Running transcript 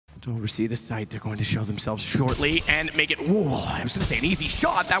To oversee the site, they're going to show themselves shortly and make it, whoa, I was going to say an easy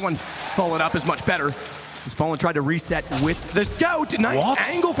shot. That one followed up is much better. As Fallen tried to reset with the scout. Nice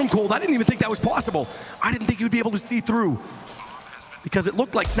angle from Cold. I didn't even think that was possible. I didn't think he would be able to see through because it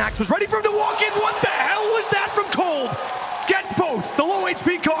looked like Snacks was ready for him to walk in. What the hell was that from Cold? Gets both. The low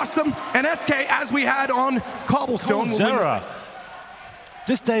HP cost them, and SK, as we had on Cobblestone. Coldzera.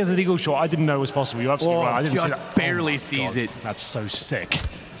 This day of the Deagle shot, I didn't know was possible. You're absolutely right. I didn't just see that. barely sees it. That's so sick.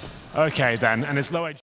 Okay, then, and it's low HP.